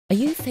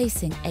Are you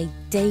facing a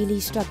daily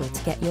struggle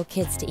to get your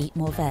kids to eat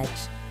more veg?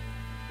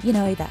 You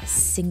know, that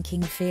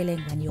sinking feeling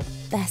when your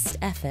best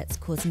efforts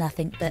cause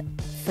nothing but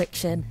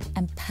friction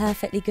and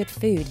perfectly good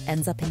food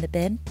ends up in the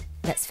bin?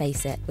 Let's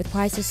face it, with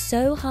prices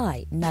so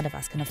high, none of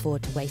us can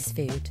afford to waste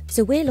food.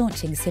 So we're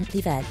launching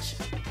Simply Veg.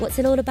 What's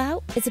it all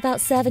about? It's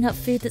about serving up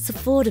food that's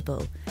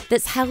affordable,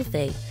 that's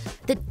healthy,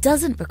 that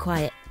doesn't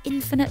require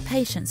infinite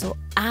patience or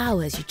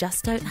hours you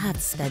just don't have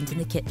to spend in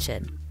the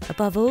kitchen.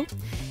 Above all,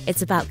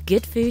 it's about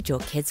good food your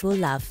kids will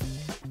love.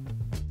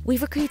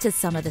 We've recruited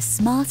some of the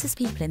smartest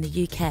people in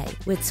the UK.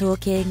 We're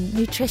talking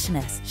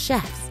nutritionists,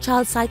 chefs,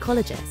 child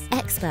psychologists,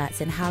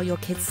 experts in how your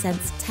kids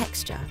sense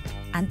texture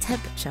and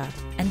temperature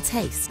and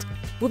taste.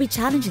 We'll be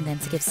challenging them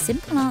to give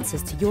simple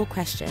answers to your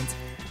questions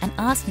and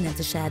asking them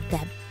to share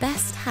their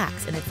best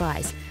hacks and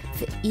advice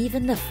for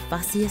even the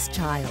fussiest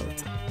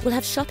child. We'll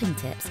have shopping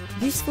tips,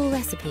 useful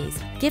recipes,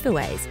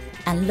 giveaways,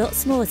 and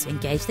lots more to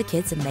engage the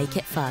kids and make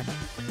it fun.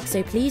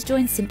 So please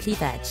join Simply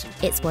Veg.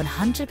 It's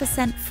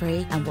 100%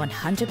 free and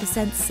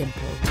 100%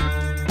 simple.